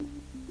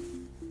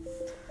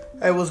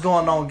Hey, what's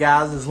going on,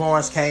 guys? It's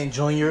Lawrence Kane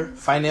Jr.,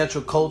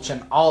 financial coach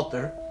and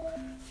author,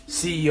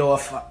 CEO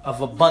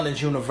of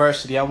Abundance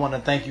University. I want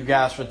to thank you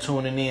guys for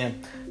tuning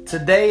in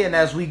today. And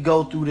as we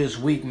go through this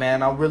week,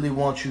 man, I really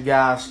want you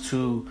guys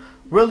to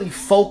really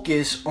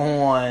focus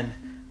on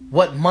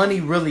what money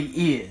really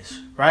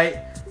is, right?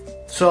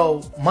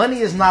 So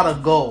money is not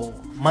a goal.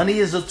 Money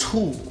is a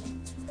tool,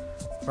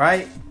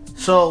 right?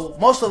 So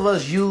most of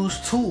us use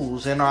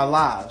tools in our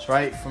lives,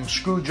 right? From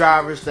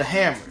screwdrivers to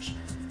hammers.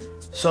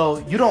 So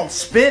you don't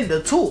spend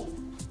a tool,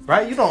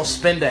 right? You don't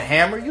spend a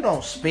hammer. You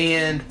don't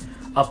spend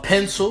a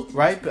pencil,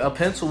 right? A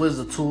pencil is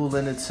a tool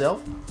in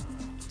itself.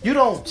 You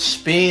don't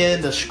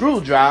spend a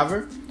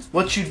screwdriver.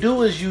 What you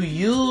do is you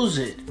use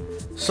it.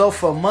 So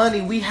for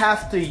money, we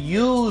have to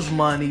use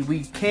money.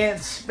 We can't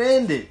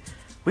spend it.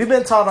 We've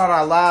been taught all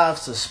our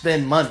lives to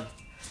spend money.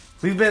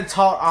 We've been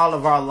taught all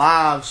of our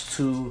lives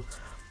to,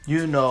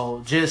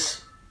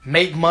 just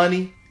make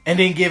money and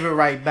then give it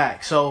right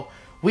back. So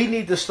we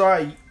need to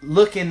start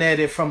looking at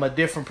it from a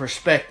different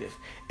perspective.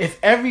 If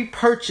every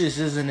purchase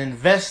is an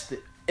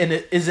investment,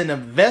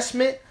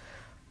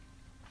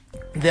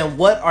 then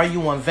what are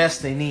you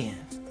investing in,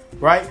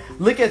 right?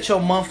 Look at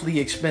your monthly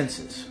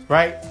expenses,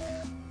 right?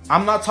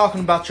 I'm not talking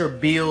about your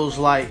bills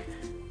like,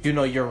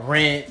 your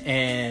rent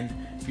and,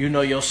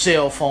 your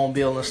cell phone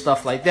bill and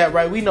stuff like that,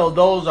 right? We know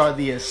those are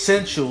the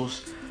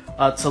essentials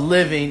to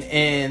living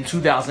in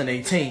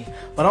 2018.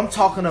 But I'm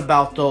talking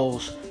about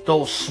those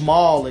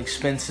small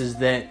expenses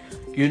that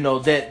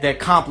that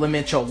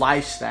complement your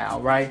lifestyle,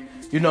 right?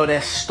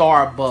 That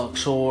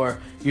Starbucks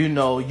or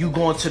you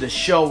going to the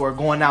show or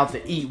going out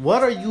to eat.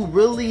 What are you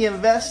really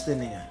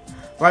investing in,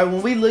 right?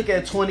 When we look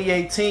at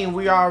 2018,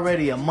 we are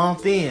already a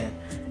month in,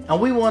 and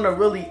we want to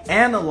really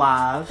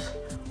analyze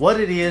what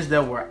it is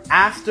that we're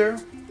after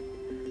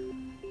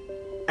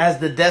as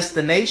the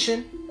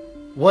destination,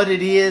 what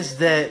it is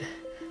that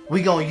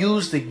we're going to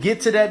use to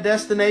get to that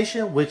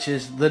destination, which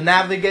is the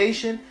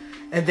navigation.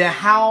 And then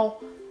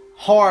how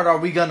hard are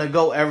we going to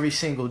go every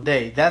single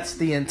day? That's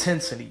the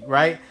intensity,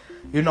 right?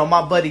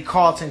 My buddy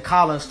Carlton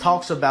Collins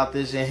talks about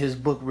this in his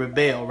book,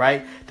 Rebel,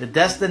 right? The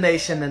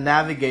destination, the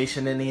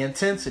navigation, and the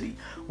intensity.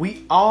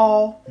 We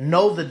all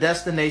know the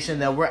destination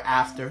that we're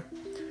after.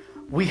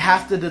 We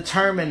have to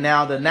determine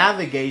now the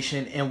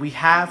navigation, and we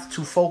have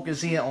to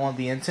focus in on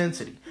the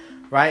intensity,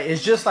 right?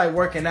 It's just like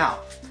working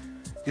out.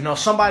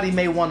 Somebody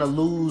may want to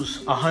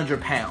lose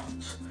 100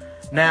 pounds.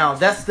 Now,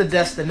 that's the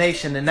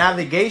destination. The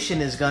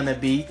navigation is going to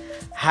be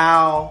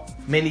how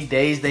many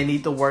days they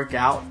need to work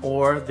out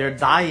or their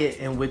diet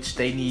in which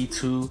they need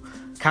to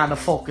kind of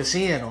focus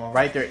in on,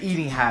 right? Their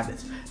eating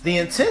habits. The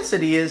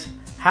intensity is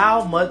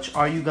how much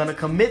are you going to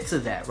commit to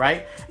that,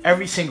 right?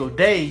 Every single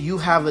day you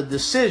have a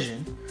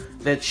decision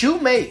that you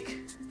make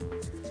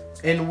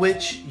in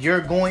which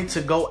you're going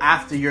to go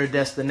after your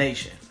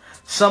destination.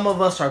 Some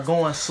of us are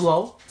going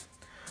slow.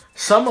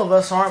 Some of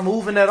us aren't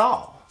moving at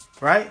all,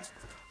 right?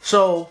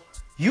 So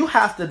you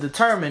have to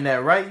determine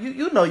that, right?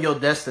 You know your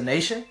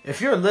destination. If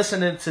you're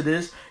listening to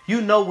this,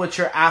 you know what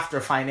you're after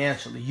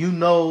financially. You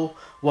know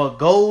what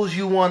goals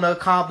you want to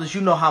accomplish.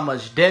 You know how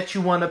much debt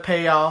you want to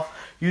pay off.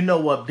 You know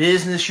what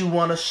business you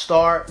want to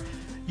start.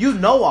 You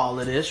know all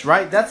of this,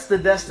 right? That's the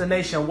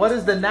destination. What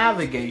is the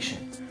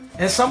navigation?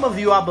 And some of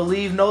you, I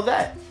believe, know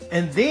that.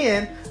 And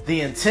then the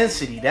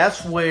intensity.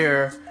 That's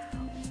where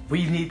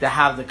we need to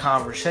have the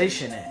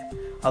conversation at.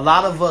 A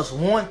lot of us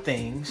want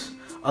things.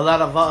 A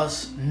lot of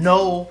us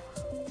know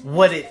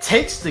what it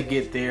takes to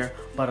get there,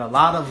 but a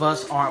lot of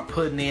us aren't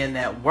putting in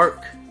that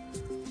work.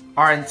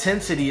 Our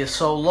intensity is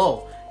so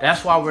low.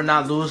 That's why we're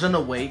not losing the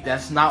weight.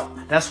 That's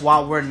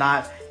why we're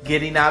not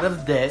getting out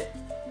of debt.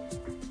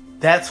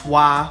 That's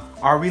why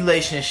our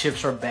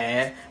relationships are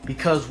bad,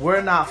 because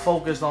we're not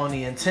focused on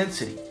the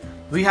intensity.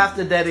 We have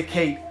to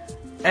dedicate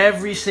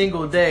every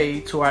single day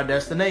to our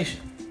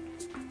destination,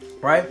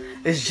 right?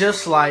 It's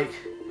just like,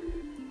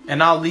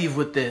 and I'll end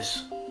with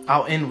this.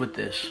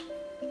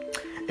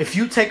 If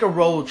you take a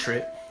road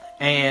trip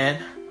and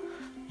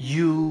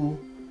you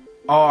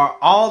get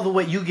all the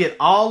way,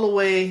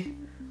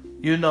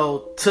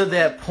 to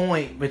that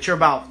point, but you're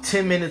about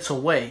 10 minutes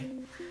away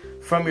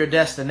from your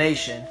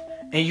destination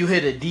and you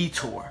hit a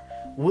detour,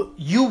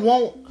 you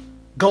won't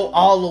go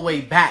all the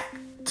way back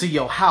to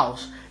your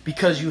house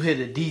because you hit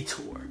a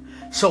detour.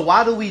 So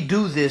why do we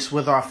do this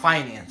with our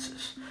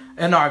finances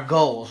and our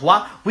goals?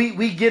 Why we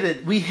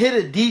hit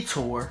a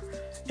detour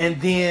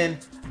and then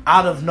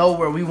out of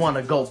nowhere we want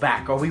to go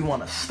back or we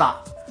want to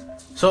stop.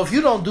 So if you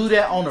don't do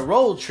that on a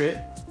road trip,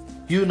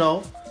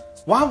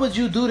 why would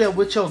you do that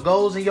with your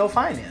goals and your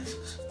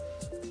finances?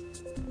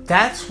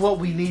 That's what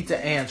we need to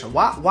answer.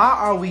 Why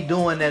are we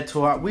doing that to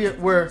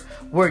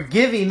we're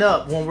giving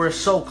up when we're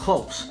so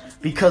close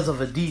because of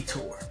a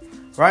detour,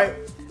 right?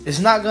 It's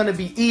not going to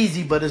be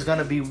easy, but it's going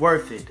to be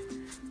worth it.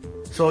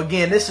 So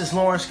again, this is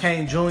Lawrence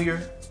Kane Jr.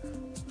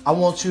 I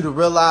want you to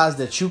realize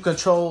that you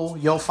control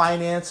your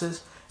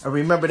finances. And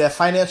remember that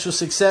financial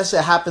success,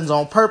 it happens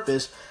on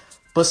purpose,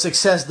 but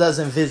success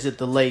doesn't visit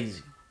the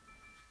lazy.